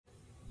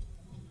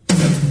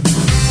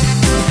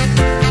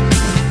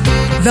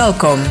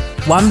Welkom,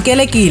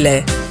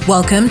 Wamkelekile.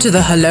 Welcome to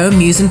the Hello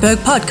Muizenberg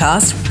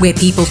podcast, where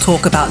people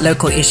talk about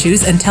local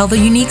issues and tell the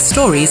unique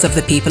stories of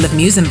the people of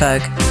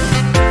Muizenberg.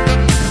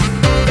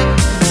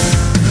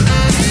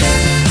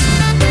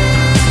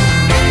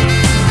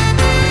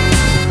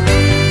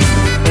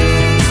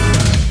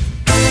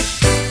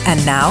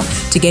 And now,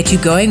 to get you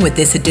going with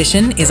this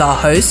edition is our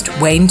host,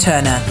 Wayne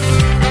Turner.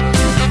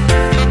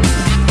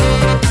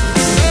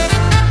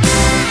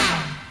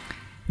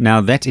 Now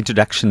that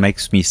introduction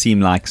makes me seem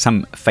like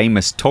some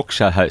famous talk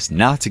show host.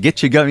 Now to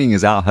get you going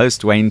is our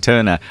host, Wayne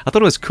Turner. I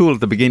thought it was cool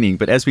at the beginning,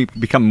 but as we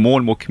become more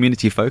and more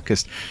community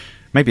focused,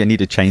 maybe I need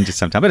to change it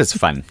sometime, but it's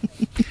fun.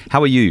 How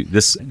are you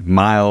this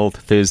mild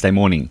Thursday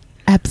morning?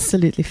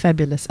 Absolutely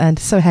fabulous and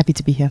so happy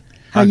to be here.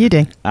 How are you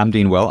doing? I'm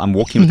doing well. I'm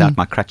walking without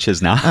my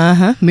crutches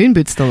now. Moon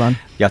boot's still on.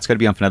 Yeah, it's got to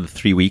be on for another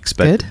 3 weeks,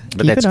 but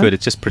that's good.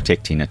 It's just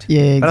protecting it.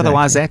 Yeah, exactly. But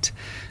otherwise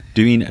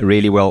doing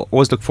really well.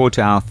 Always look forward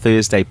to our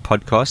Thursday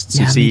podcasts.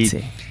 Yeah, you see, me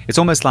too. It's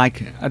almost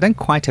like I don't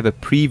quite have a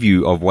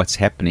preview of what's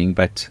happening,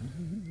 but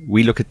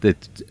we look at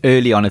it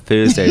early on a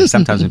Thursday.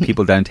 Sometimes when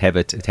people don't have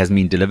it, it hasn't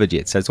been delivered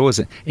yet. So it's always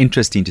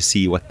interesting to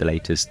see what the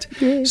latest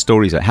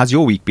stories are. How's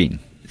your week been?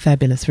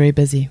 Fabulous, very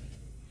busy.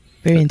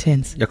 Very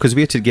intense. Yeah, because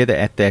we were together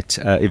at that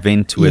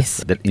event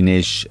with that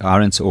Inej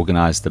Arends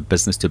organised, the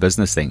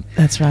business-to-business thing.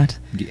 That's right.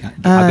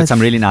 I got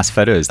some really nice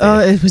photos there. Oh,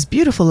 it was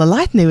beautiful. The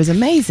lighting there was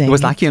amazing. It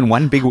was like you're in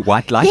one big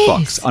white light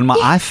box. On my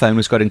iPhone,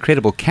 which got an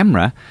incredible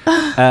camera,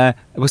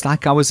 it was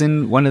like I was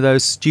in one of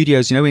those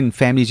studios, you know, when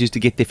families used to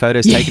get their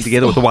photos taken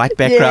together with the white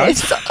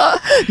background.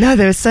 No,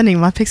 they were stunning.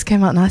 My pics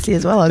came out nicely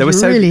as well. I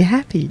was really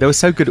happy. They were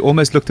so good,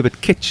 almost looked a bit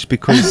kitsch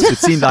because it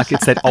seemed like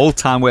it's that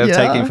old-time way of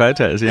taking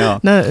photos. Yeah.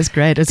 No, it was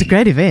great. It was a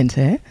great event,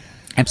 eh?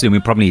 Absolutely.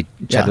 We'll probably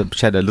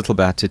chat a little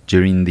about it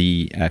during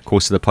the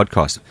course of the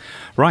podcast.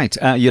 Right.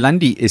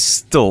 Yolandi is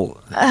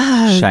still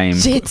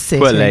shamed.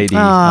 Poor lady.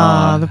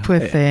 Oh, the poor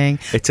thing.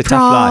 It's a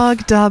tough life.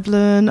 Prague,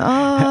 Dublin.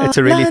 Oh, it's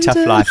a really London.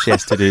 tough life she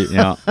has to do.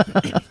 Yeah.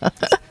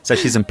 So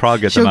she's in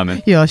Prague at the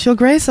moment. Yeah, she'll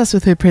grace us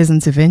with her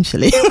presence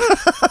eventually.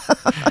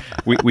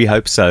 We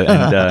hope so.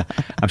 And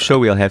I'm sure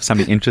we'll have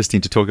something interesting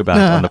to talk about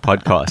on the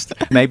podcast.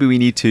 Maybe we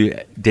need to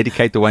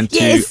dedicate the one to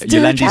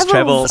Yolandi's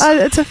travels.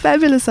 It's a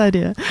fabulous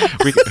idea.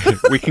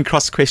 We can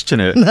cross-question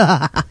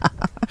her.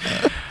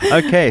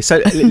 Okay,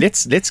 so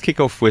let's kick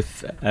off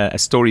with a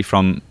story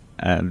from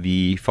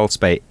the False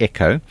Bay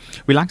Echo.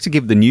 We like to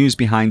give the news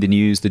behind the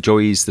news, the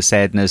joys, the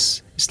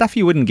sadness, stuff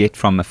you wouldn't get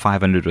from a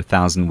 500 or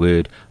 1,000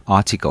 word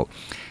article.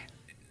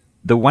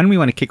 The one we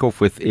want to kick off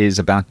with is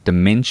about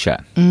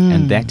dementia,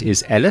 and that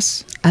is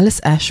Alice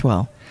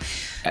Ashwell.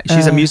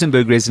 She's a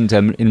Muizenberg resident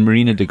in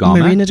Marina de Gama.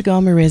 Marina de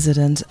Gama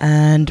resident,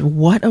 and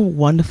what a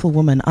wonderful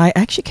woman. I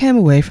actually came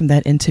away from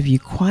that interview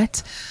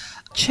quite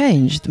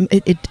changed.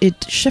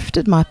 It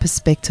shifted my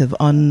perspective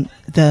on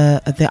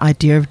the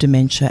idea of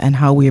dementia and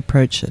how we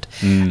approach it.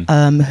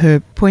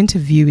 Her point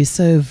of view is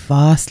so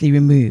vastly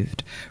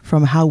removed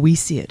from how we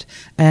see it,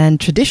 and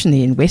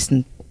traditionally in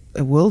Western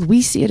world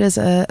we see it as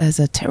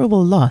a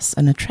terrible loss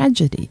and a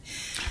tragedy.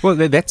 Well,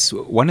 that's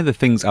one of the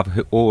things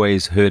I've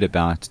always heard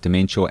about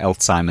dementia or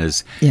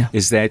Alzheimer's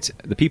is that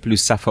the people who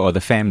suffer are the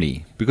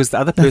family, because the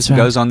other person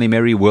goes on their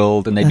merry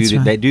world and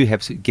they do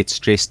have to get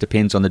stressed,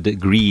 depends on the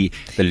degree,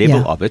 the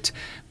level of it.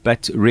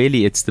 But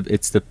really, it's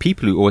the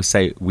people who always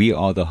say we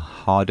are the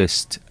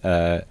hardest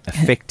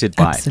affected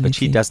by it. But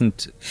she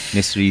doesn't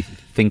necessarily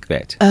think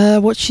that.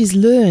 What she's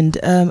learned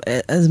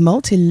is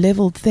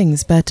multi-leveled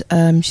things, but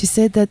she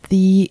said that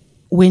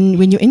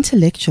when your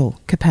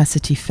intellectual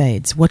capacity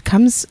fades, what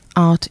comes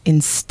out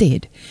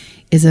instead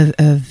is a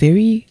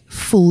very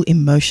full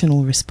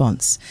emotional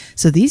response.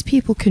 So these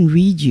people can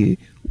read you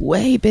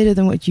way better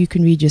than what you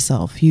can read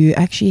yourself. You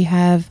actually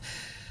have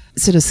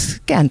sort of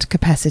scant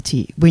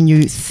capacity when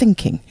you're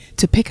thinking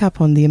to pick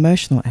up on the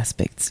emotional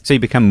aspects. So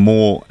you become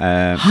more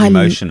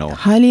emotional.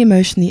 Highly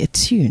emotionally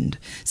attuned.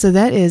 So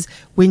that is,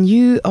 when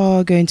you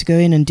are going to go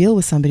in and deal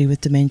with somebody with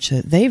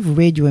dementia, they've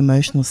read your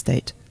emotional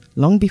state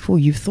long before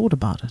you've thought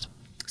about it.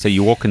 So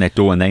you walk in that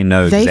door and they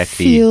know exactly. They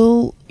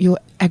feel your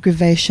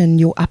aggravation,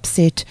 your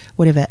upset,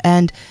 whatever.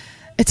 And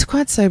it's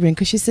quite sobering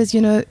because she says,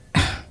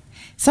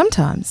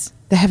 sometimes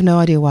they have no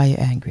idea why you're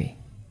angry.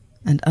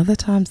 And other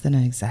times they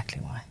know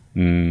exactly why.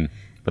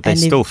 But they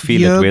still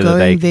feel it whether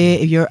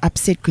if you're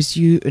upset because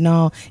you are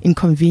now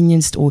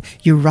inconvenienced or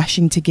you're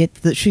rushing to get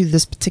through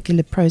this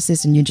particular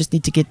process and you just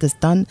need to get this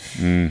done,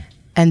 and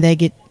they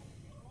get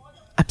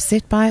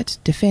upset by it,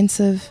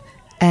 defensive,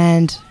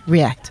 and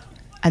react.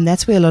 And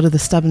that's where a lot of the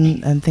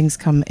stubborn things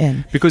come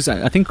in. Because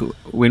I think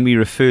when we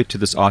refer to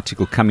this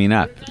article coming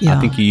up,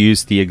 I think you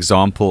used the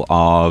example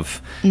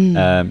of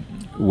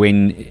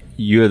when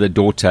you're the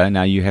daughter,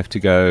 now you have to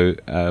go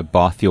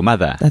bath your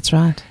mother. That's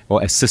right.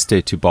 Or assist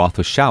her to bath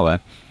or shower,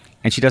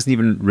 and she doesn't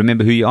even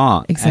remember who you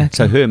are. Exactly. And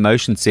so her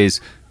emotion says,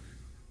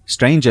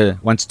 stranger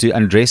wants to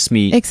undress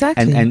me.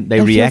 Exactly. And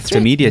they react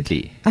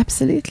immediately.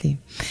 Absolutely.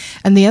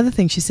 And the other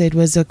thing she said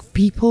was that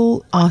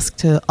people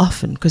asked her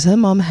often, because her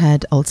mom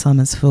had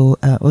Alzheimer's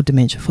or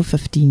dementia for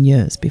 15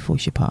 years before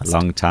she passed.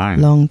 Long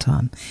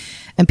time.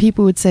 And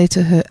people would say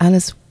to her,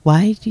 Alice,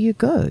 why do you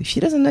go? She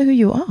doesn't know who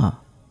you are.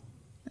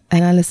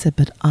 And Alice said,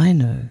 but I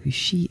know who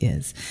she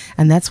is.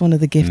 And that's one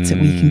of the gifts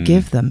that we can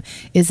give them,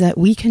 is that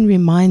we can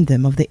remind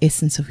them of the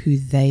essence of who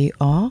they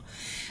are.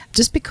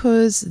 Just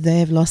because they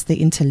have lost their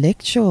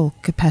intellectual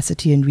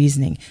capacity and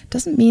reasoning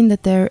doesn't mean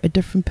that they're a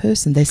different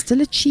person. They still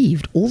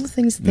achieved all the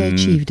things that they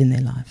achieved in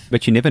their life.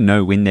 But you never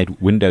know when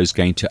that window is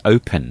going to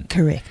open.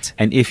 Correct.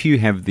 And if you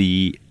have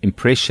the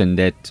impression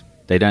that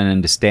they don't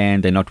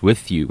understand, they're not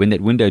with you, when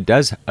that window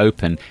does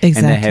open and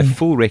they have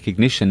full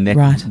recognition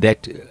that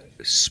that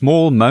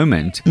small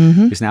moment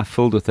is now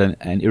filled with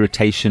an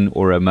irritation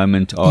or a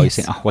moment, you're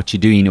saying, what you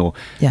doing, or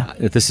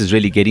this is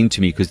really getting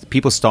to me, because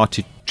people start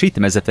to treat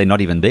them as if they're not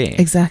even there.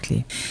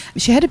 Exactly.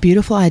 She had a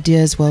beautiful idea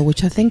as well,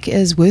 which I think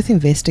is worth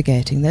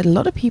investigating, that a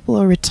lot of people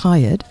are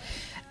retired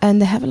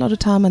and they have a lot of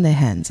time on their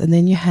hands, and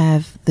then you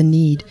have the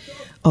need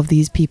of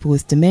these people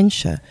with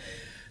dementia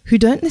who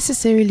don't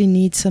necessarily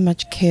need so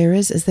much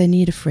carers as they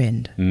need a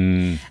friend.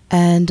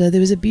 And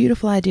there was a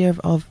beautiful idea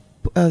of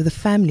the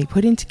family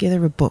putting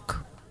together a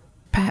book,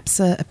 perhaps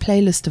a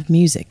playlist of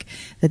music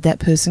that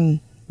person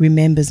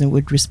remembers and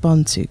would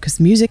respond to, because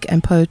music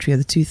and poetry are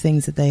the two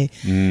things that they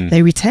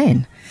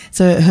retain.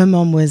 So her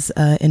mom was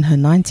in her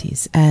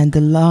 90s, and the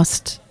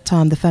last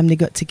time the family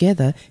got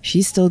together,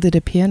 she still did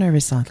a piano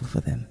recital for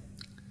them.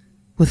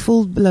 With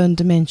full-blown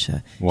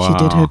dementia, she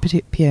did her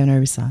piano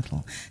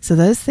recital. So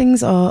those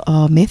things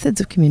are methods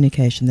of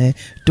communication. They're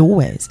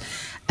doorways.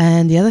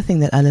 And the other thing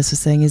that Alice was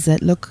saying is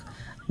that, look,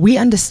 we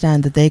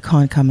understand that they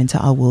can't come into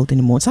our world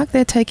anymore. It's like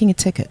they're taking a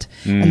ticket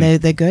and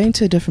they're going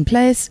to a different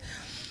place.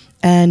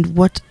 And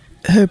what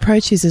her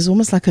approach is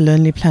almost like a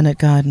Lonely Planet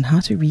guide on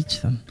how to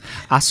reach them.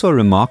 I saw a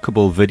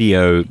remarkable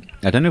video.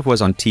 I don't know if it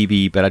was on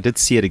TV, but I did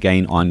see it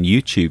again on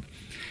YouTube.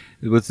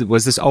 It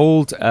was this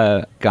old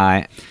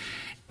guy,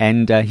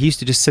 and he used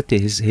to just sit there,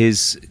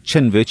 his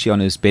chin virtually on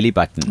his belly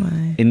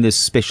button in this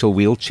special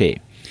wheelchair.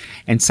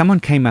 And someone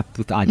came up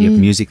with the idea of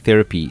music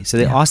therapy. So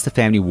they asked the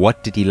family,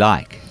 what did he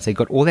like? So they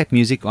got all that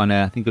music on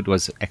I think it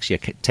was actually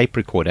a tape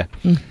recorder,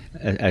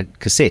 a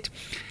cassette.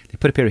 They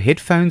put a pair of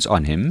headphones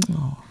on him.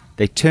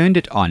 They turned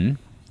it on.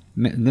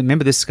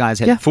 Remember, this guy's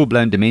had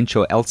full-blown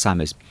dementia or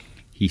Alzheimer's.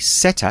 He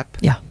sat up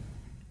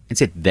and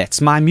said,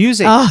 that's my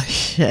music.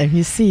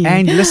 You see.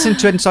 And listened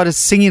to it and started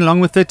singing along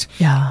with it.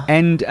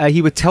 And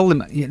he would tell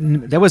them,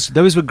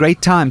 those were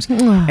great times.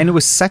 And it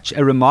was such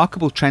a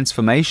remarkable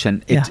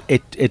transformation.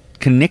 It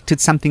connected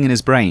something in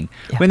his brain.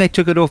 When they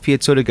took it off,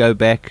 he'd sort of go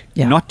back,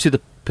 not to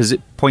the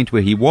point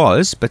where he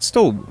was, but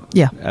still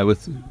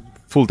with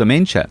full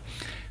dementia.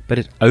 But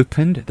it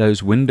opened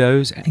those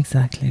windows.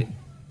 Exactly.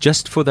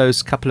 Just for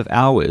those couple of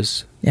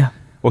hours.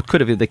 Or it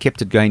could have, if they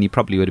kept it going, he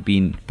probably would have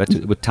been, but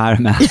it would tire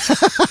him out.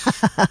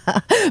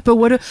 But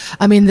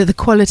the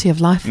quality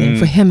of life then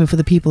for him and for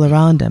the people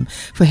around him,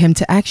 for him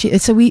to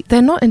actually, they're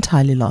not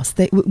entirely lost.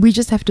 We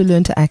just have to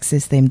learn to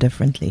access them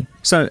differently.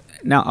 So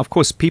now, of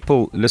course,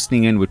 people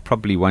listening in would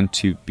probably want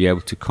to be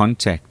able to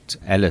contact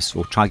Alice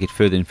or try to get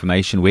further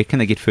information. Where can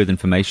they get further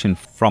information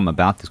from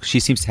about this? Because she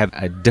seems to have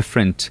a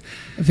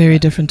very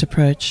different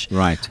approach.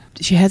 Right.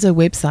 She has a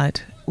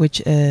website,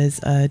 which is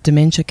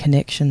Dementia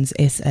Connections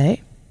SA.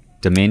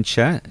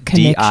 Dementia,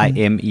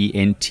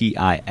 DIMENTIA,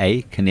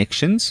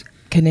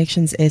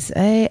 Connections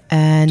SA,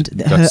 and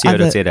her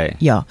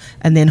 .co.za.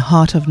 And then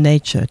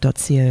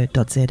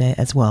heartofnature.co.za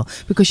as well,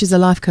 because she's a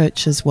life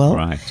coach as well.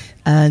 Right.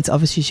 And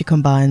obviously she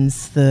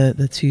combines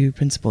the two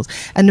principles.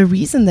 And the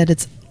reason that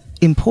it's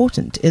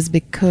important is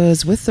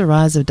because with the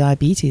rise of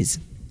diabetes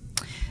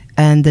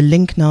and the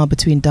link now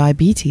between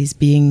diabetes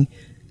being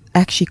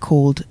actually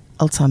called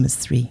Alzheimer's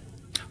 3.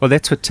 Well,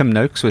 that's what Tim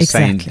Noakes was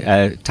saying.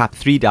 Type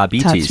 3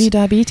 diabetes. Type 3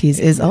 diabetes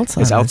is Alzheimer's.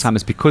 Is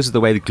Alzheimer's because of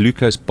the way the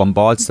glucose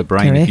bombards the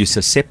brain. Correct. If you're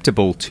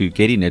susceptible to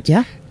getting it,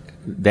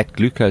 that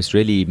glucose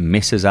really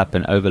messes up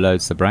and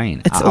overloads the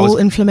brain. It's all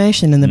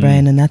inflammation in the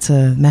brain, and that's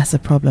a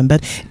massive problem.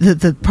 But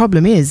the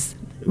problem is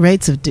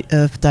rates of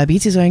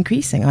diabetes are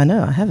increasing. I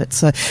know, I have it.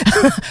 So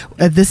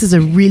this is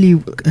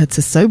it's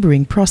a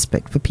sobering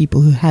prospect for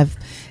people who have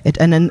it.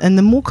 And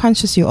the more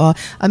conscious you are,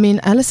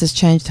 Alice has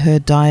changed her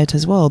diet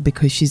as well,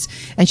 because she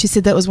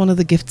said that was one of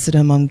the gifts that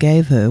her mom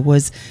gave her,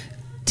 was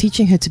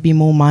teaching her to be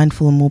more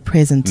mindful and more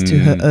present to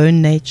her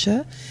own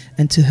nature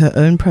and to her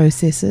own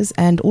processes,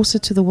 and also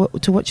to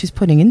what she's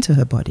putting into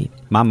her body.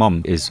 My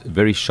mom is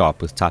very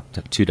sharp with type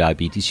 2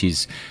 diabetes.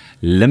 She's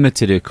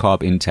limited her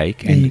carb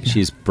intake, and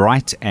she's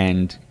bright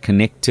and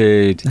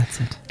connected. That's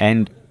it.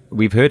 And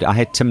we've heard, I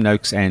had Tim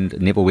Noakes and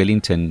Neville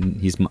Wellington,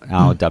 he's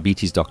our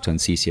diabetes doctor on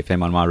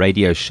CCFM, on my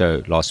radio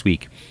show last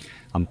week.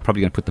 I'm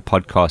probably going to put the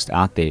podcast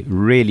out there.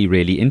 Really,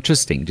 really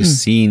interesting.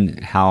 Just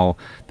seeing how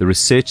the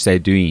research they're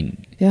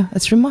doing. Yeah,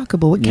 it's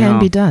remarkable what can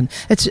be done.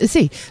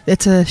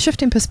 It's a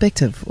shift in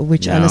perspective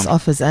which Alice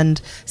offers, and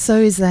so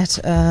is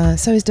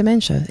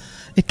dementia.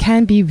 it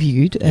can be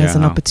viewed as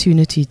an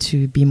opportunity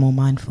to be more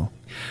mindful.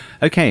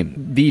 Okay,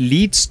 the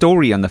lead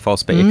story on the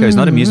False Bay Echo is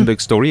not a Muizenberg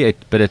story,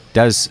 but it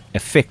does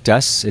affect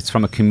us. It's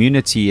from a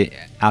community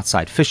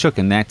outside Fish Hoek,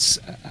 and that's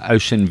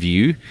Ocean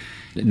View.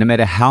 No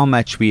matter how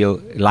much we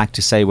like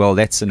to say, well,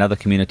 that's another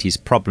community's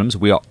problems,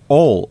 we are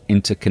all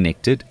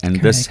interconnected, and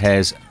Correct. This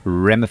has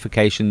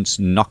ramifications,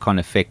 knock-on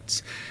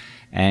effects,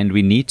 and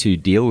we need to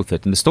deal with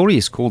it. And the story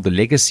is called The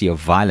Legacy of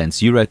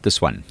Violence. You wrote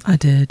this one. I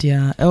did,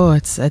 yeah. Oh,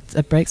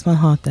 it breaks my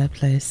heart, that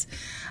place.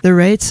 The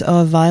rates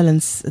of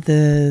violence,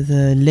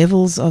 the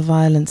levels of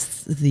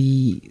violence,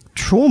 the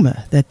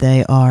trauma that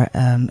they are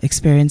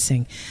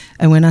experiencing.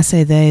 And when I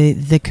say they,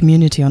 the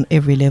community on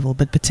every level,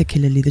 but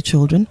particularly the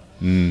children.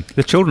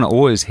 The children are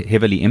always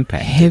heavily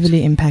impacted.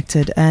 Heavily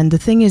impacted. And the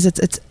thing is,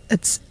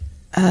 it's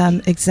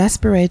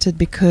exasperated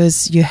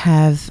because you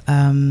have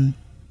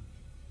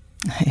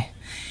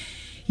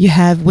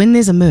when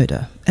there's a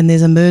murder, and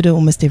there's a murder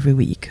almost every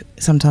week,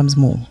 sometimes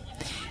more,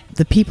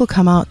 the people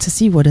come out to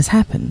see what has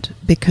happened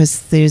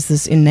because there's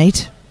this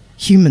innate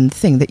human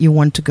thing that you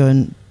want to go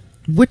and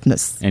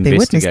witness. They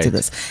witness to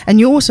this. And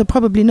you also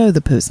probably know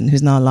the person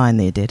who's now lying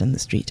there dead in the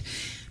street.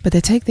 But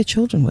they take their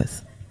children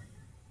with.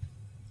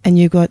 And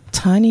you've got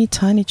tiny,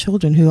 tiny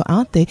children who are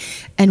out there,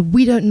 and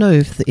we don't know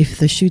if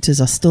the shooters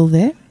are still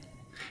there.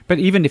 But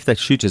even if the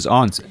shooters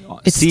aren't,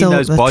 it's seeing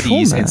those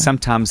bodies trauma. And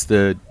sometimes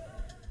the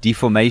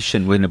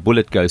deformation when a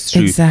bullet goes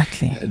through,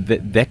 exactly,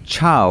 that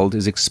child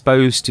is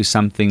exposed to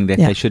something that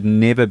they should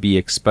never be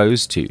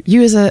exposed to.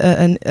 You as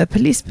a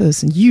police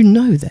person, you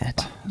know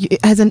that.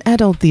 As an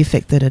adult, the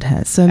effect that it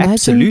has. So imagine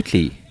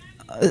absolutely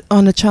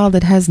on a child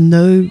that has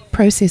no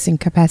processing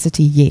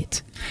capacity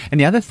yet.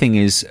 And the other thing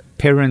is,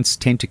 parents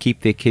tend to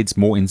keep their kids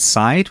more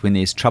inside when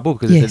there's trouble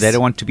because they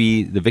don't want to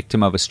be the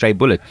victim of a stray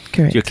bullet.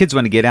 Correct. So your kids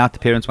want to get out, the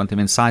parents want them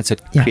inside, so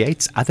it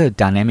creates other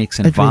dynamics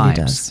and vibes. Really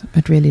does.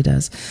 It really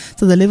does.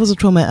 So the levels of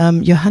trauma,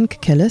 Johan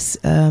Kekelis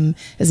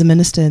is a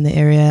minister in the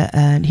area,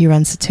 and he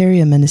runs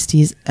Soteria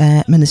Ministries,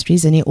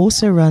 and he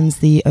also runs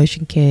the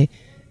Ocean View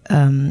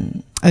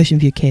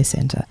Care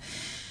Centre.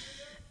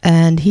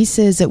 And he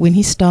says that when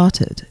he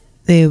started,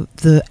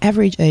 the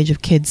average age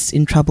of kids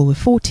in trouble were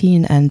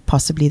 14, and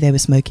possibly they were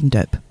smoking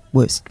dope.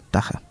 Worst,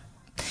 dacha.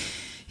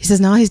 He says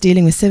now he's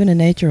dealing with 7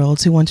 and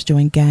 8-year-olds who want to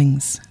join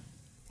gangs,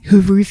 who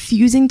are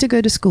refusing to go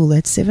to school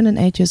at 7 and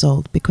 8 years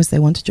old because they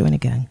want to join a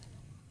gang.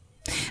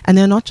 And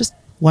they're not just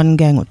one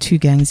gang or 2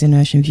 gangs in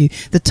Ocean View.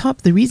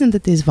 The reason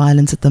that there's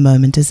violence at the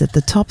moment is that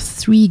the top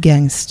 3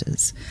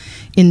 gangsters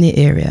in the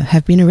area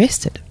have been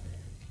arrested,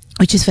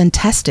 which is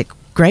fantastic.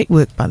 Great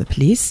work by the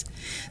police.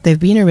 They've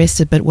been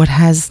arrested, but what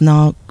has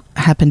now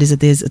happened is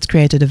that it's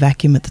created a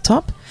vacuum at the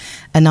top,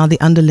 and now the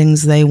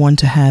underlings, they want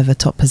to have a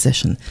top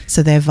position,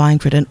 so they're vying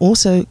for it. And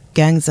also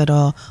gangs that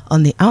are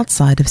on the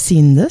outside have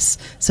seen this,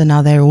 so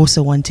now they're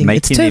also wanting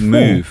making their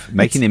move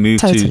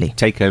totally. to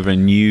take over a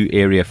new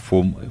area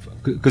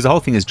because the whole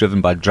thing is driven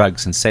by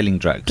drugs and selling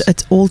drugs.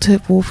 It's all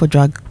turf war for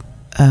drug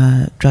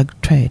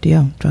trade.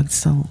 Drugs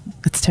sell.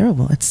 It's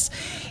terrible. It's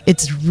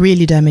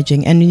really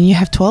damaging. And you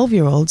have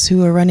 12-year-olds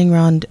who are running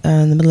around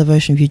in the middle of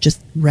Ocean View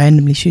just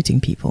randomly shooting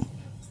people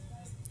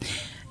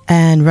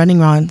and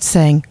running around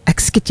saying "ek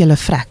skiet julle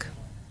frak."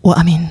 Well,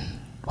 I mean,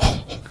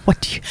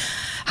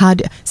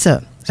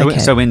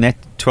 So when that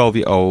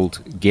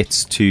 12-year-old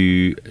gets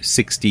to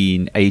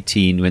 16,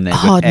 18, when they've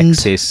got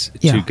access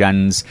to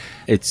guns,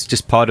 it's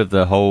just part of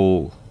the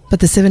whole. But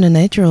the 7 and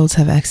 8-year-olds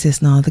have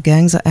access now. The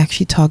gangs are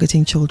actually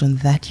targeting children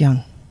that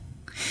young.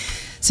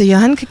 So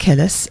Johan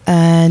Kekelis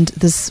and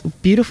this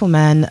beautiful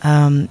man,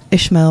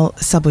 Ishmael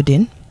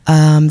Sabuddin.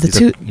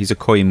 He's a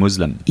Khoi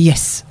Muslim.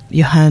 Yes,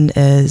 Johan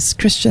is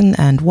Christian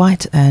and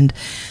white, and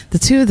the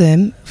two of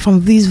them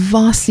from these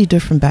vastly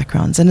different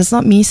backgrounds. And it's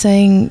not me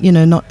saying,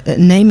 not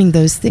naming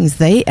those things.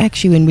 They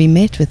actually, when we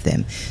met with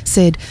them,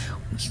 said,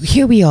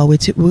 here we are,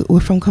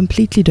 we're from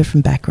completely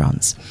different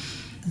backgrounds.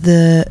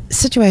 The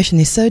situation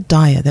is so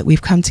dire that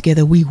we've come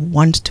together. We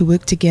want to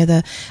work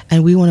together,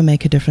 and we want to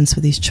make a difference for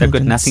these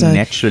children. They've got nothing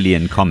naturally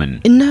in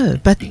common. No,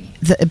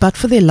 but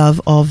for their love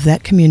of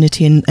that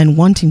community and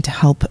wanting to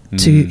help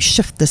to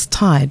shift this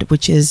tide,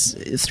 which is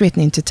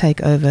threatening to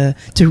take over.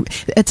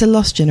 It's a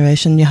lost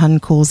generation. Johan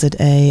calls it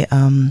a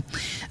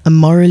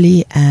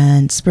morally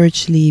and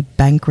spiritually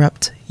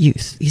bankrupt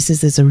youth. He says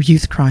there's a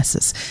youth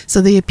crisis.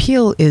 So the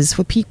appeal is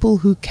for people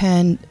who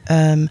can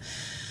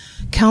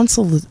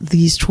counsel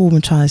these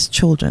traumatized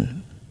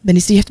children.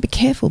 But you have to be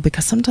careful,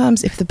 because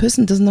sometimes if the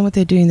person doesn't know what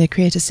they're doing, they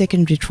create a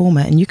secondary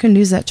trauma, and you can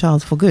lose that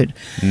child for good.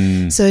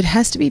 So it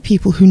has to be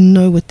people who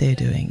know what they're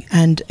doing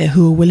and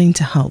who are willing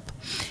to help.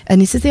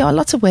 And he says there are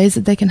lots of ways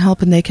that they can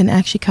help, and they can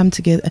actually come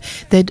together.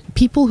 That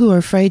people who are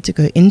afraid to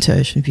go into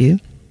Ocean View,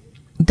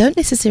 don't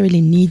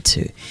necessarily need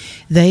to.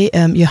 They,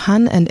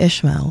 Johan and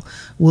Ishmael,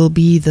 will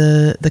be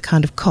the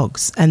kind of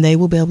cogs, and they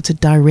will be able to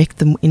direct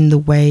them in the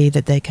way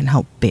that they can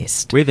help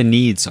best. Where the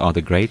needs are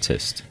the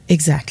greatest.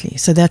 Exactly.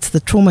 So that's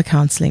the trauma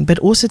counselling, but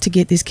also to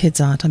get these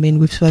kids out. I mean,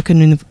 we've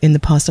spoken in the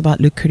past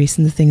about Luke Curtis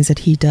and the things that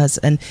he does,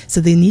 and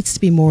so there needs to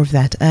be more of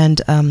that.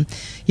 And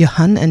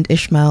Johan and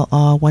Ishmael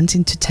are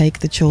wanting to take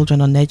the children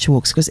on nature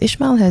walks, because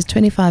Ishmael has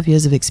 25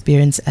 years of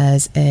experience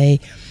as a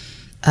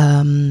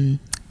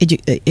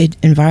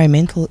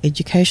environmental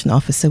education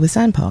officer with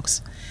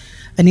Sandparks,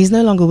 and he's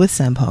no longer with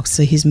Sandparks,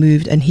 so he's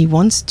moved, and he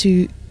wants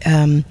to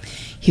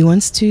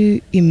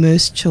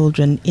immerse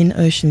children in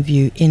Ocean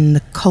View in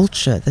the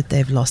culture that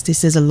they've lost. He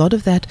says a lot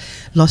of that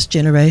lost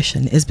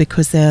generation is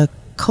because they're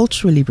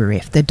culturally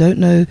bereft. They don't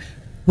know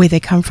where they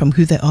come from,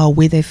 who they are,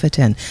 where they fit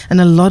in, and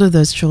a lot of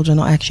those children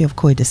are actually of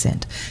Khoi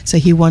descent. So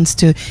he wants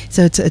to,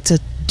 so it's a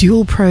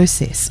dual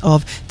process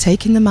of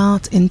taking them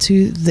out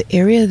into the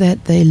area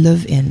that they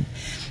live in,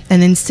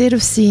 and instead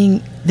of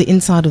seeing the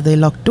inside of their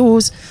locked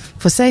doors,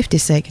 for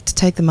safety's sake, to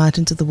take them out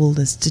into the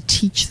wilderness, to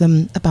teach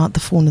them about the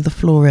fauna, the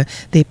flora,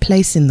 their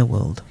place in the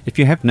world. If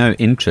you have no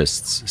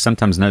interests,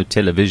 sometimes no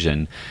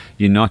television,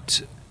 you're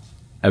not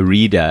a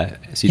reader,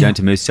 so you don't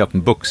immerse yourself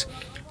in books,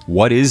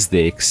 what is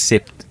there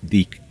except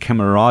the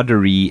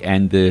camaraderie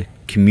and the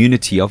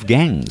community of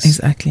gangs?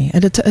 Exactly.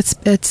 And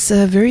it's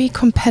a very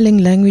compelling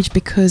language,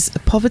 because a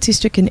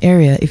poverty-stricken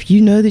area, if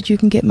you know that you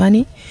can get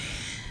money,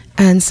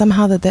 and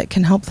somehow that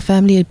can help the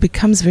family, it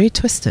becomes very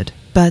twisted.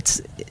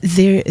 But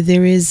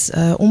there is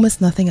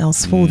almost nothing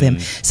else for them.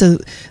 So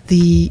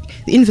the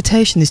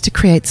invitation is to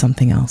create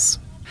something else.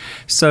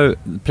 So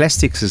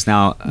plastics is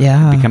now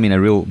becoming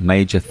a real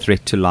major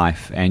threat to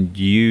life. And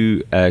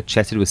you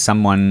chatted with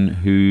someone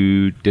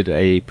who did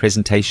a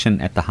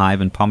presentation at the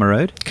Hive in Palmer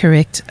Road?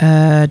 Correct.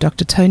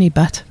 Dr. Tony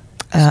Butt,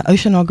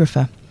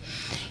 oceanographer.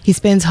 He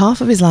spends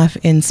half of his life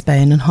in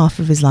Spain and half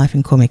of his life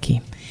in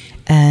Komiki.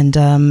 And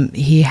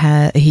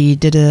he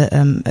did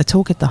a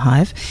talk at the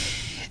Hive,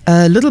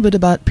 a little bit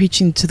about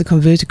preaching to the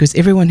converted, because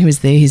everyone who was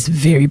there is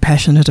very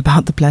passionate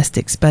about the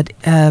plastics. But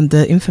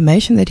the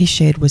information that he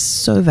shared was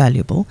so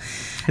valuable.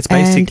 It's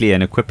basically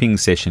an equipping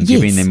session,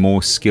 giving them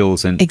more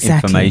skills and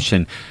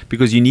information,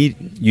 because you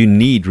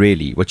need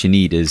really what you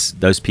need is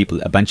those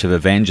people, a bunch of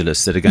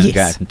evangelists that are going to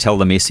go out and tell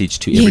the message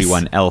to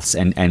everyone else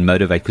and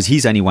motivate, because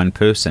he's only one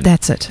person.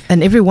 That's it.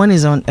 And everyone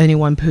is only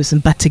one person,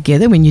 but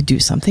together when you do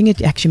something,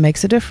 it actually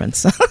makes a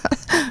difference.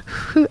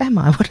 Who am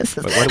I? What is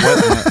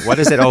this? What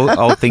is that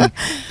old thing?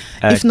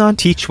 If not,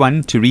 teach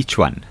one to reach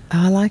one.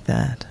 I like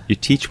that. You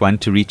teach one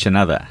to reach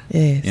another.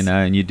 Yes. You know,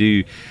 and you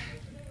do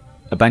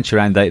a bunch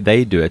around,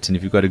 they do it. And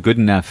if you've got a good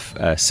enough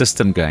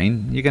system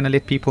going, you're going to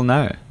let people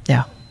know.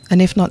 Yeah.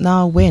 And if not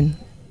now, when?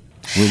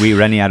 We're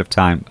running out of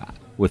time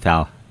with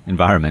our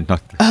environment,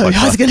 not I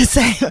was going to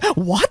say,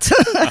 what?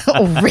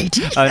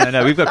 Already?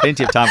 No, we've got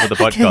plenty of time for the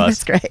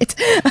podcast. Okay, that's great.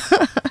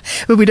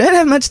 But we don't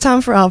have much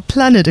time for our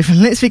planet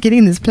unless we're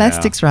getting these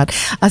plastics right.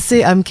 I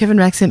see Kevin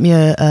Rack sent me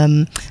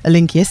a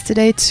link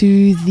yesterday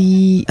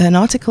to an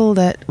article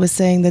that was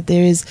saying that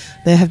there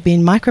have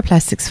been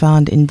microplastics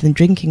found in the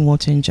drinking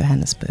water in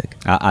Johannesburg.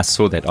 I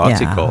saw that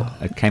article.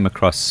 It came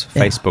across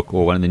Facebook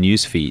or one of the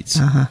news feeds.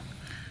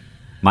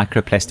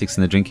 Microplastics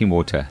in the drinking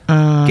water.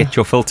 Get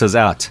your filters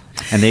out.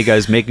 And there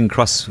goes Megan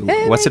Cross.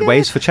 What's it?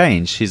 Waves for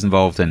Change she's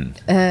involved in.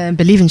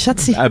 Believe in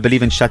Shatsi.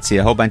 Believe in Shatsi.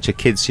 A whole bunch of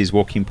kids she's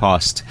walking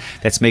past.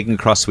 That's Megan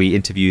Cross. We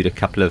interviewed a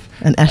couple of...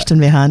 And Ashton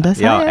behind us.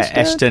 Yeah, Hi,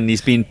 Ashton.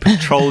 He's been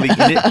patrolling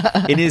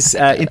in his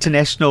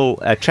international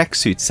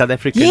tracksuit, South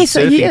African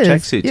surfing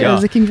tracksuit. Yeah,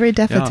 he's looking very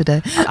dapper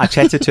today. I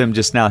chatted to him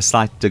just now, a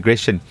slight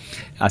digression.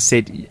 I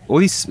said, all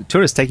these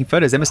tourists taking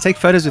photos, they must take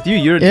photos with you.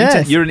 You're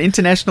an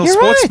international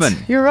sportsman.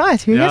 Right. You're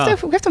right. We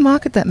have to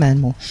market that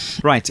man more.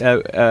 Right.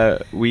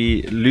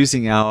 We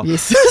losing our...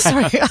 Yes,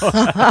 sorry.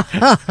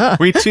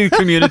 We're too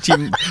community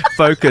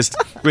focused.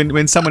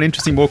 When someone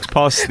interesting walks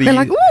past they're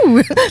like,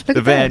 ooh,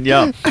 the van,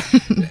 yeah.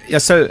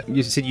 So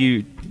you said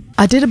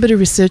I did a bit of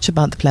research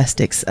about the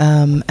plastics,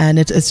 and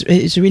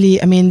it's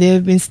really, I mean, there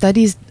have been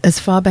studies as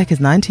far back as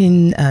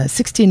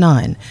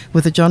 1969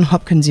 with the Johns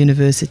Hopkins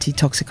University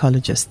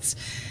toxicologists,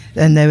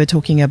 and they were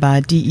talking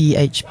about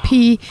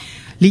DEHP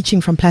leaching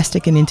from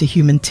plastic and into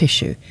human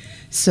tissue.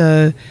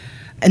 So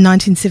in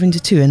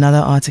 1972, another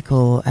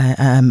article,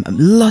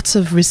 lots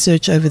of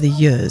research over the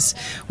years,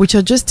 which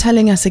are just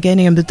telling us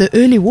again that the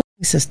early warning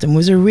system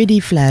was already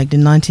flagged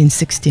in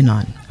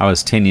 1969. I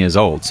was 10 years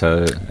old,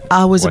 so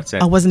I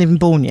wasn't even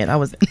born yet.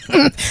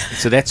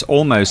 So that's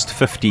almost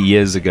 50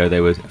 years ago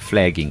they were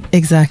flagging.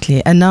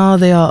 Exactly. And now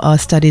there are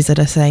studies that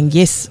are saying,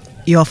 yes,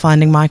 you're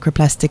finding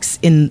microplastics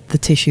in the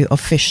tissue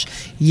of fish.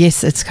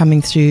 Yes, it's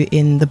coming through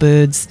in the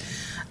birds.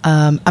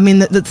 I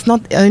mean, it's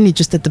not only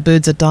just that the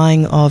birds are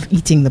dying of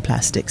eating the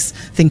plastics,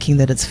 thinking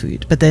that it's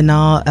food, but they're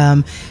now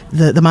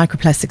the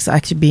microplastics are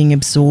actually being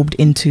absorbed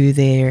into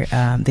their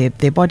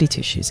body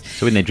tissues.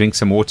 So when they drink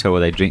some water or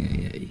they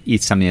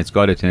eat something that's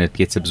got it, and it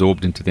gets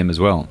absorbed into them as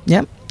well.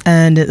 Yep.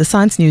 And the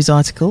Science News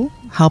article,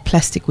 How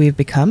Plastic We've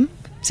Become,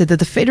 said that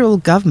the federal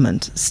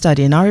government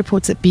study now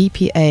reports that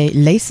BPA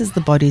laces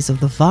the bodies of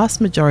the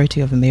vast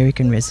majority of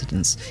American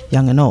residents,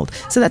 young and old.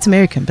 So that's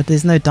American, but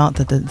there's no doubt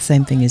that the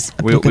same thing is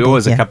applicable. We're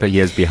always a couple of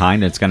years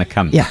behind, and it's going to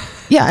come. Yeah,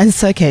 and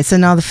it's okay. So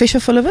now the fish are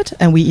full of it,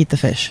 and we eat the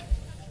fish.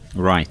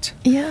 Right.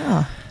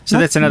 Yeah. So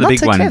that's another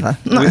big one.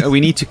 No. We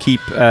need to keep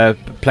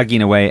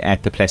plugging away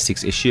at the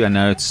plastics issue. I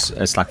know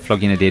it's like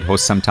flogging a dead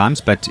horse sometimes,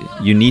 but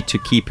you need to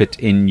keep it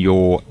in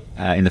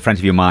the front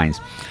of your minds.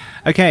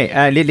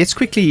 Okay, let's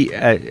quickly...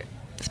 There's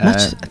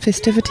much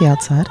festivity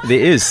outside. There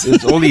is.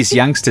 It's all these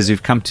youngsters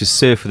who've come to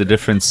surf with the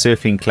different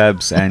surfing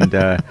clubs. And,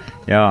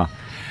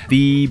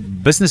 the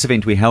business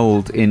event we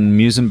held in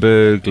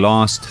Muizenberg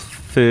last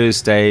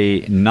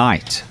Thursday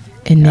night...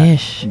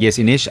 Inesh. Yes,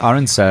 Inesh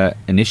Arendse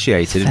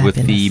initiated it with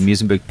the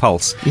Muizenberg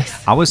Pulse.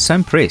 Yes. I was so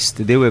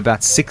impressed. There were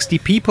about 60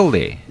 people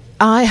there.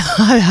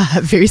 I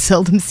very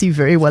seldom see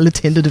very well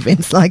attended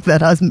events like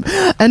that,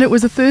 and it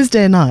was a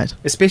Thursday night.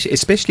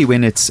 Especially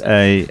when it's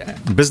a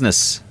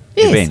business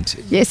event.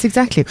 Yes,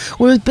 exactly.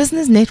 Well, it was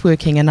business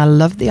networking, and I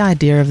love the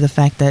idea of the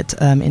fact that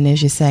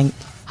Inesh is saying,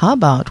 how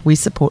about we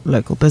support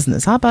local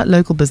business? How about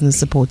local business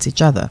supports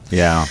each other?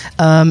 Yeah.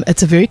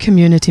 It's a very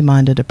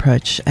community-minded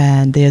approach,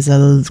 and there's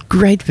a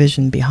great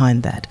vision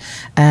behind that.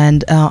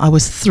 And I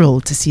was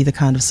thrilled to see the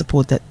kind of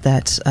support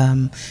that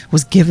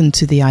was given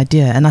to the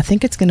idea. And I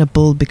think it's going to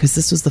build, because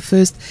this was the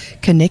first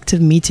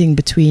connective meeting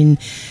between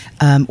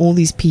all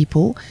these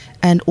people.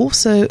 And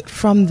also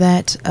from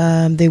that,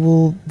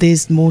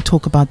 there's more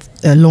talk about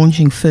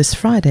launching First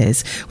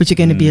Fridays, which are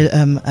going to be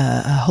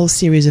a whole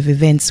series of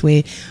events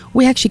where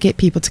we actually get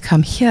people to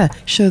come here,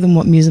 show them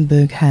what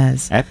Muizenberg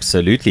has.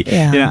 Absolutely.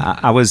 Yeah. You know,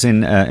 I was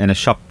in a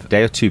shop a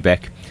day or two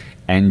back,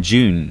 and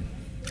June.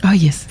 Oh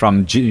yes.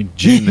 From June,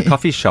 the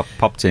coffee shop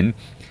popped in,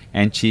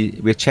 and we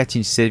were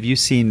chatting. She said, "Have you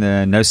seen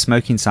the no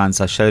smoking signs?"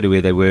 I showed her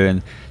where they were,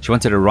 and she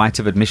wanted a right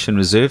of admission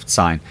reserved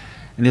sign,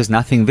 and there's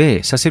nothing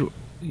there. So I said,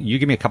 you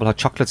give me a couple of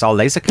chocolates, I'll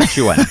laser cut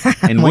you one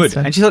in wood.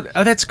 And she thought,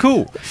 oh, that's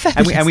cool.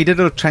 And we did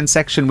a little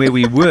transaction where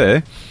we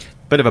were,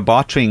 bit of a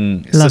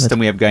bartering system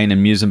we have going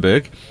in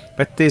Muizenberg,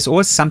 but there's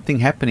always something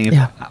happening.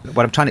 Yeah.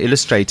 What I'm trying to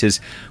illustrate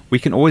is we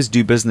can always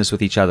do business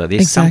with each other.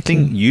 There's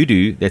something you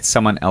do that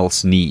someone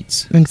else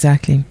needs.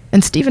 Exactly.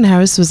 And Stephen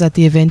Harris was at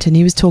the event, and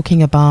he was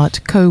talking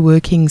about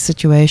co-working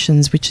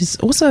situations, which is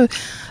also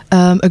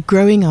a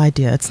growing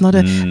idea. It's not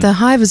the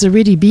Hive has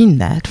already been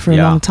that for a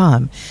long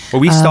time.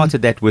 Well, we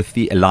started that with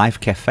the Alive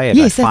Cafe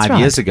about 5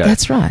 years ago.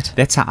 That's right.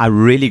 That's how I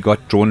really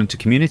got drawn into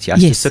community. I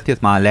used to sit there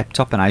with my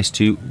laptop, and I used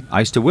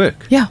to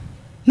work. Yeah.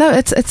 No,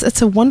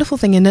 it's a wonderful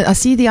thing, and I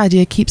see the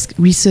idea keeps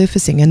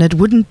resurfacing, and it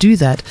wouldn't do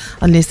that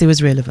unless there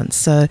was relevance.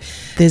 So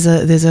there's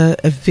a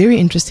very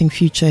interesting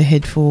future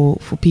ahead for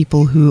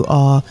people who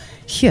are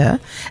here,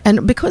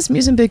 and because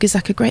Muizenberg is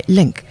like a great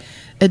link.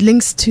 It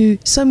links to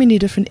so many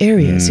different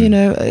areas, you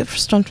know,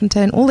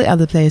 Strandfontein, all the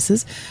other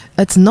places.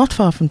 It's not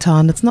far from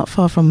town. It's not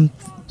far from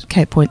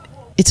Cape Point.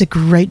 It's a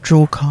great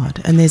draw card,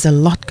 and there's a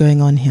lot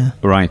going on here.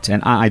 Right,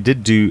 and I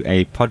did do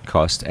a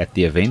podcast at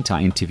the event.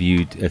 I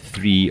interviewed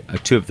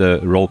two of the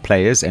role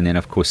players, and then,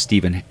 of course,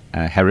 Stephen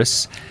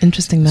Harris.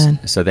 Interesting man.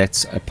 So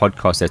that's a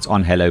podcast that's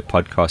on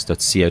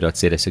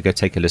hellopodcast.co.za, so go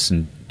take a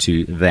listen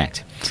to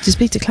that. Did you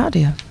speak to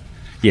Claudia?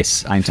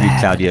 Yes, I interviewed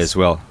Claudia as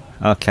well.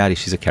 Oh, Claudia,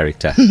 she's a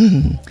character.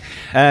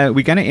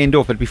 We're going to end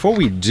off, but before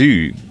we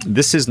do,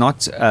 this is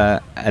not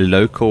a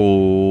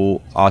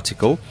local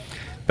article,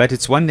 but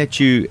it's one that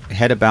you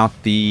had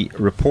about the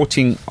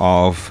reporting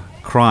of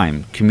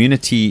crime.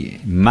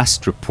 Community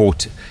must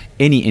report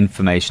any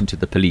information to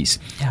the police.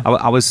 Yeah.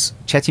 I was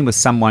chatting with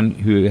someone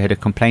who had a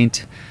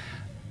complaint.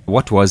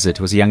 What was it?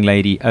 It was a young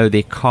lady. Oh,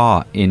 their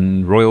car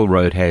in Royal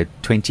Road had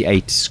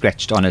 28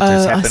 scratched on it.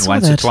 It's happened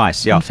once or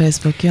twice. On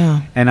Facebook,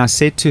 yeah. And I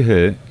said to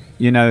her,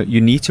 you know,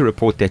 you need to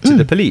report that to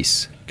the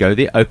police. Go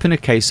there, open a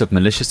case of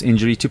malicious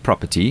injury to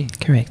property.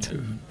 Correct.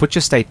 Put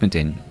your statement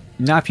in.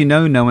 Now, if you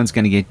know no one's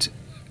going to get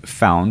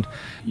found,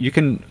 you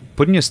can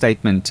put in your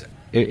statement,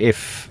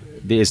 if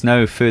there is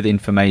no further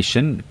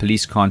information,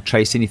 police can't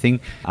trace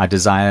anything, I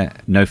desire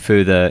no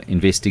further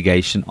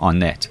investigation on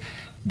that.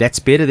 That's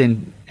better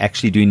than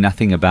actually doing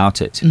nothing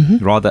about it.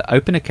 Rather,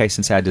 open a case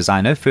and say, I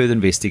desire no further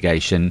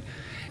investigation.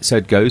 So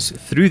it goes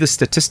through the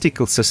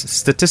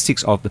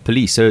statistics of the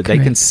police. So they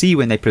can see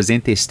when they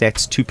present their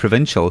stats to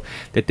provincial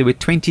that there were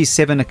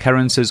 27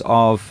 occurrences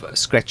of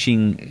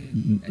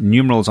scratching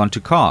numerals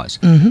onto cars.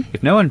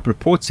 If no one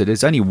reports it,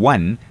 there's only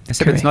one.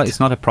 So it's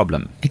not a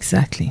problem.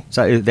 Exactly.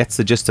 So that's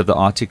the gist of the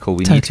article.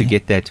 We need to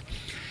get that.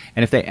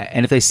 And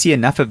if they see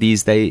enough of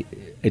these,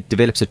 it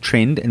develops a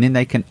trend, and then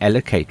they can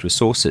allocate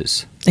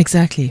resources.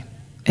 Exactly.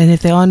 And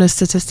if there are no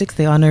statistics,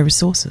 there are no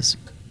resources.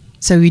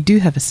 So we do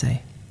have a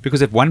say.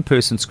 Because if one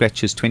person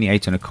scratches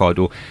 28 on a car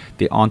door,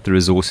 there aren't the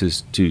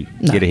resources to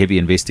get a heavy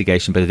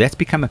investigation. But if that's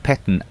become a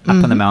pattern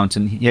up on the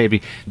mountain,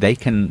 they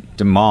can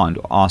demand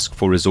or ask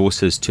for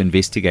resources to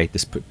investigate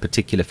this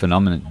particular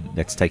phenomenon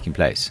that's taking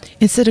place.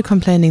 Instead of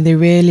complaining, they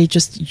really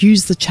just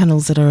use the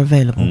channels that are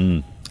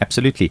available.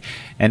 Absolutely.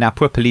 And our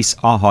poor police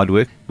are hard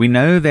work. We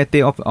know that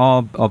there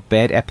are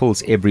bad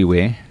apples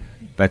everywhere.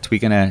 But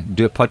we're going to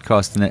do a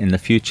podcast in the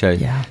future,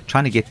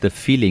 trying to get the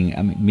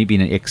feeling, me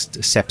being an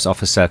ex-SAPS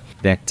officer,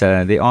 that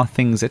there are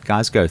things that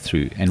guys go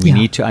through, and we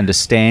need to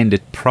understand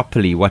it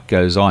properly, what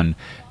goes on.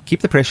 Keep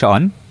the pressure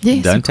on.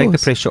 Yes, don't take the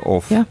pressure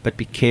off, but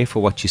be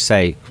careful what you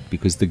say,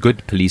 because the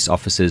good police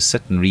officers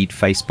sit and read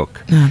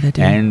Facebook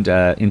and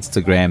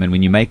Instagram, and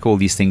when you make all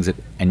these things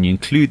and you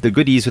include the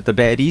goodies with the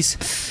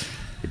baddies,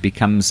 it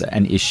becomes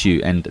an issue,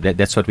 and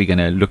that's what we're going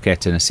to look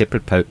at in a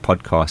separate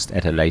podcast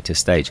at a later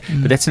stage.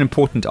 But that's an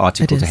important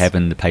article to have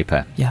in the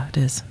paper. Yeah, it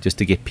is. Just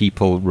to get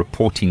people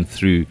reporting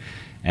through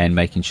and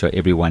making sure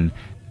everyone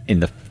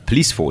in the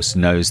police force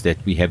knows that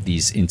we have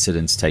these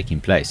incidents taking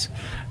place.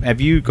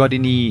 Have you got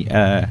any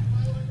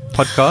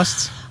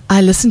podcasts? I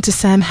listened to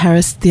Sam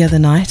Harris the other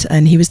night,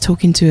 and he was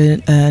talking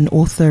to an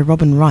author,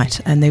 Robin Wright,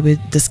 and they were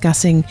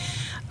discussing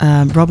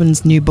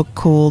Robin's new book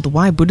called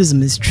Why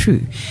Buddhism is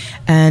True.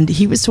 And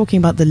he was talking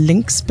about the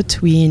links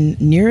between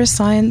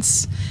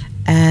neuroscience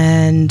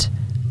and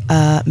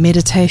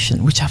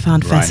meditation, which I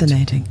found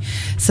fascinating.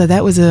 So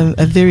that was a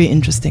very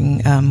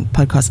interesting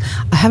podcast.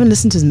 I haven't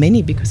listened to as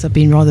many because I've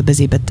been rather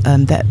busy, but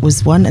that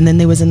was one. And then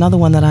there was another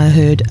one that I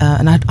heard,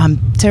 and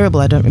I'm terrible,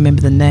 I don't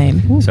remember the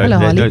name. Ooh, so hello,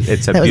 Harley.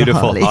 It's a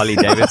beautiful Harley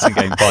Davidson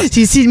going past.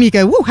 You see me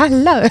go, woo,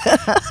 hello.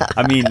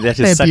 I mean, that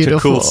is such a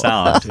cool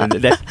sound.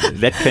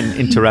 That can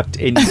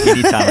interrupt any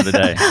time of the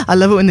day. I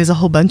love it when there's a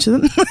whole bunch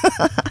of them.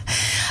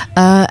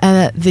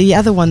 And the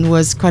other one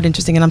was quite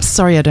interesting, and I'm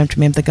sorry I don't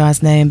remember the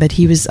guy's name, but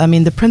he was,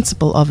 the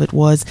principle of it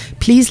was,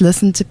 please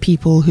listen to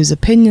people whose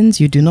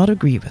opinions you do not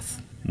agree with.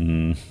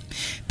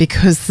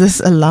 Because this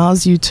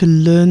allows you to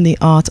learn the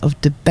art of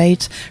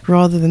debate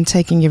rather than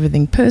taking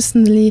everything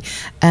personally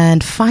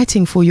and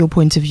fighting for your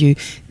point of view.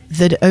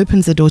 That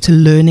opens the door to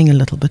learning a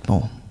little bit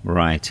more.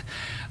 Right.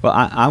 Well,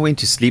 I went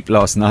to sleep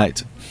last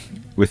night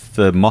with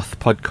the Moth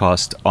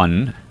podcast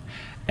on,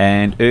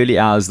 and early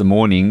hours of the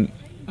morning,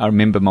 I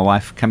remember my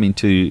wife coming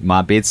to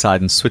my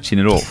bedside and switching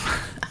it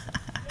off.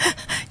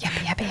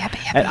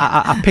 And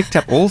I picked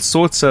up all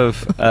sorts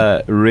of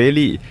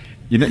really,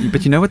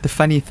 but you know what the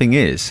funny thing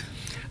is?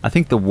 I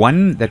think the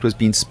one that was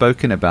being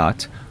spoken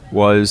about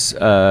was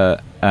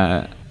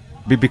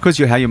because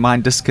how your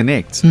mind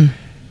disconnects.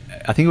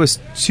 I think it was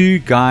two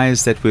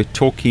guys that were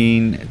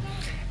talking,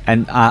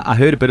 and I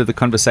heard a bit of the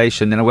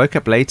conversation. Then I woke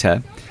up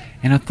later,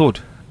 and I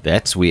thought,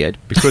 that's weird,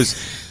 because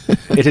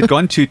it had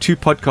gone to two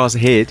podcasts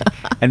ahead,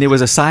 and there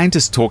was a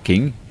scientist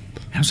talking.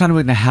 I was trying to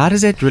work out, how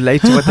does that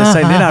relate to what they're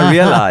saying? Then I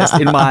realized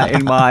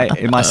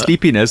in my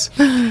sleepiness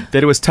that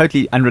it was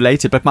totally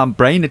unrelated, but my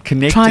brain had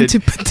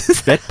connected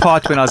that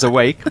part when I was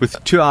awake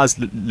with 2 hours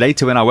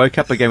later when I woke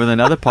up again with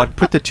another part,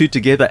 put the two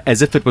together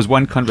as if it was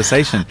one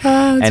conversation.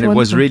 And it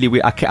was really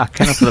weird. I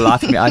cannot for the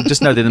life of me. I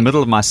just know that in the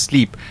middle of my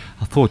sleep,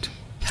 I thought,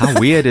 how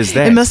weird is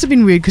that? It must have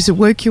been weird because it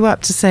woke you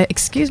up to say,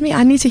 excuse me,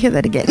 I need to hear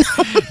that again.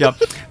 Yeah.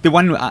 The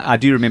one I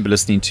do remember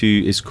listening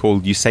to is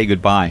called You Say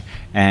Goodbye.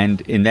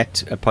 And in that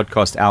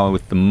podcast hour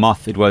with the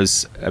Moth, it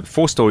was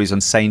 4 stories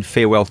on saying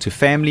farewell to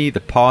family, the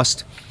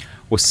past,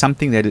 or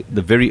something that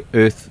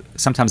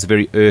sometimes the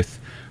very earth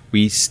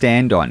we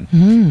stand on.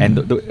 And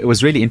it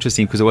was really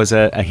interesting because it was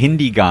a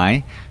Hindi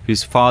guy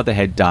whose father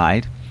had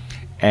died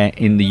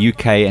in the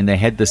UK, and they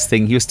had this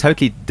thing. He was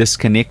totally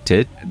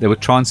disconnected. They were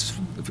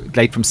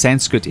translate from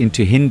Sanskrit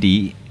into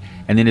Hindi,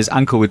 and then his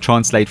uncle would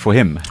translate for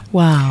him.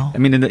 Wow. I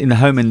mean, in the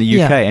home in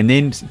the UK, and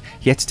then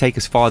he had to take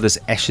his father's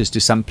ashes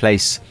to some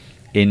place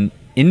in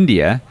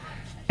India,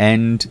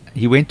 and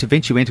he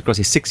eventually went across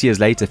here 6 years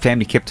later. The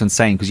family kept on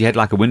saying, because you had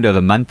like a window of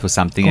a month or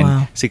something,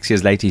 and 6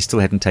 years later he still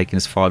hadn't taken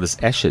his father's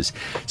ashes.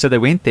 So they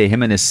went there,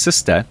 him and his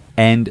sister,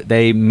 and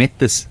they met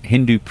this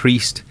Hindu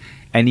priest,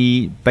 and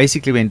he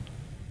basically went,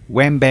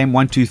 wham, bam,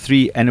 1, 2,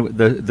 3, and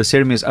the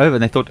ceremony was over,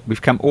 and they thought,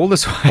 we've come all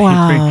this way.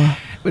 Wow.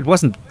 It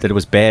wasn't that it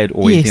was bad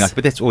or anything like that,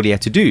 but that's all he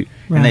had to do.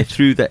 Right. And they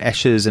threw the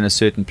ashes in a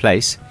certain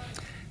place.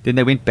 Then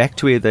they went back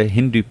to where the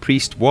Hindu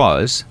priest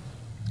was,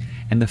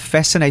 and the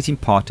fascinating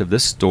part of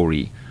this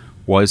story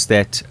was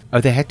that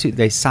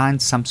they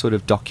signed some sort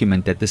of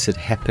document that this had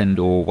happened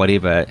or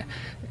whatever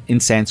in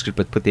Sanskrit,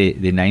 but put their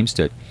names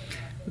to it.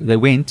 They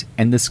went,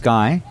 and this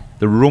guy,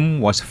 the room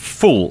was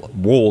full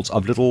walls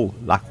of little,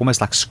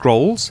 almost like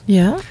scrolls.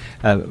 Yeah.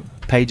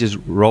 Pages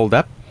rolled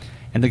up.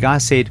 And the guy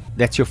said,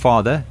 that's your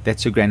father,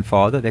 that's your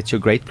grandfather, that's your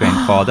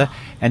great-grandfather.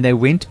 And they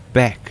went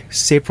back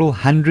several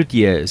hundred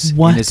years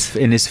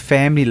in his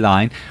family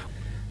line.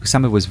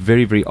 Some of it was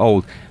very, very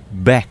old,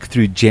 back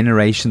through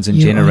generations and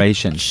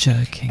generations.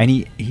 Joking. And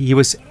he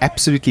was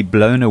absolutely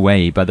blown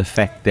away by the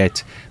fact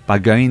that by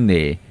going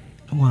there,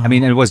 I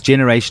mean, it was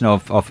generation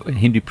of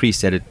Hindu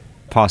priests that had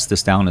passed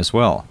this down as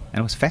well. And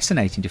it was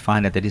fascinating to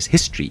find out that his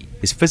history,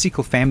 his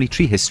physical family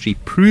tree history,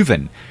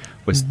 proven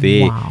was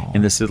there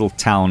in this little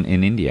town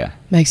in India.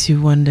 Makes you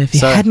wonder if he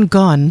hadn't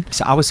gone.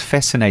 So I was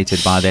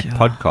fascinated by that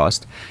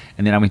podcast,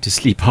 and then I went to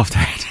sleep after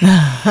that.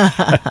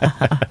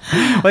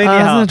 Well,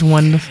 anyhow, isn't it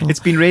wonderful?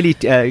 It's been really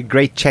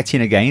great chatting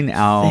again,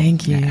 our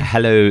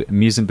Hello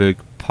Muizenberg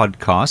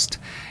podcast.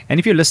 And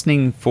if you're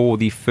listening for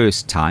the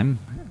first time,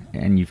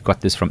 and you've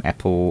got this from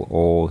Apple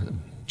or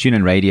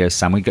TuneIn Radio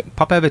somewhere,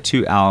 pop over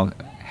to our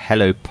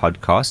Hello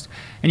podcast,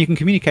 and you can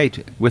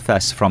communicate with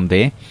us from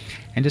there.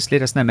 And just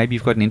let us know. Maybe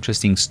you've got an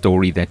interesting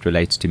story that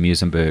relates to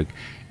Muizenberg.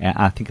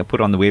 I think I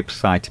put on the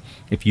website,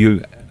 if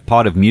you're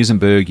part of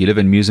Muizenberg, you live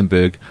in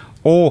Muizenberg,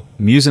 or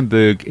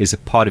Muizenberg is a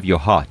part of your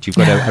heart. You've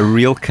got a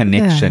real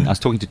connection. I was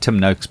talking to Tim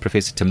Noakes,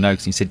 Professor Tim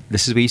Noakes, and he said,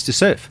 this is where he used to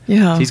surf.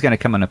 So he's going to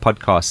come on a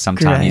podcast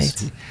sometime.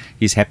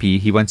 He's happy.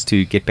 He wants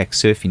to get back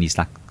surfing. He's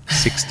like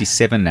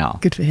 67 now.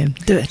 Good for him.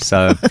 Do it.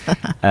 So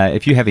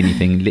if you have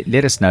anything,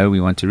 let us know. We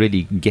want to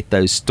really get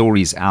those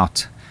stories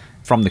out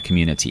from the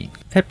community.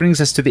 That brings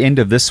us to the end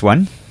of this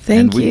one.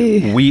 Thank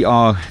you. We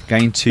are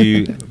going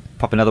to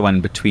pop another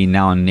one between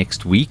now and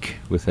next week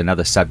with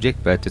another subject,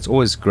 but it's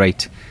always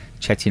great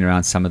chatting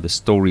around some of the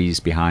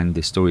stories behind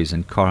the stories.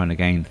 And Karen,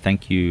 again,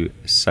 thank you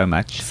so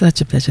much. Such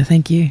a pleasure.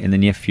 Thank you. In the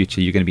near future,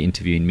 you're going to be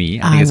interviewing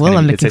me. I'm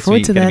looking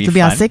forward to that. It'll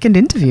be our second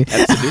interview.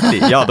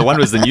 Absolutely. Yeah, the one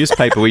was the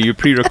newspaper where you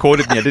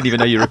pre-recorded me. I didn't even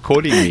know you were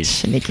recording me.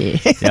 Sneaky.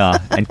 Yeah,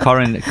 and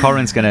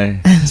Corin's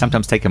going to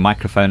sometimes take a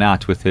microphone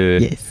out with her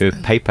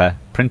paper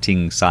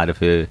printing side of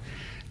her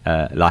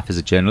life as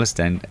a journalist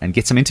and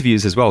get some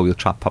interviews as well. We'll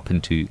try to pop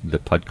into the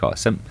podcast.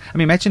 So, I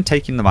mean, imagine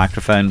taking the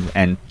microphone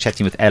and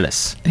chatting with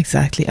Alice.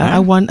 Exactly. I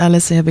want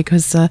Alice here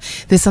because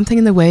there's something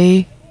in the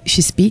way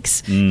she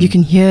speaks. You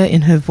can hear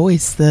in her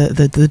voice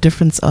the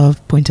difference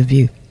of point of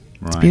view.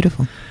 It's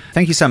beautiful.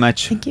 Thank you so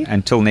much. Thank you.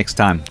 Until next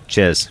time.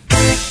 Cheers.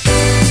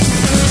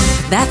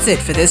 That's it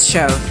for this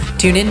show.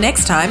 Tune in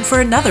next time for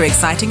another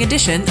exciting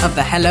edition of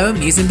the Hello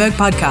Muizenberg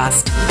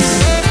podcast.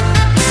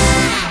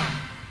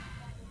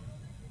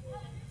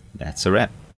 That's a wrap.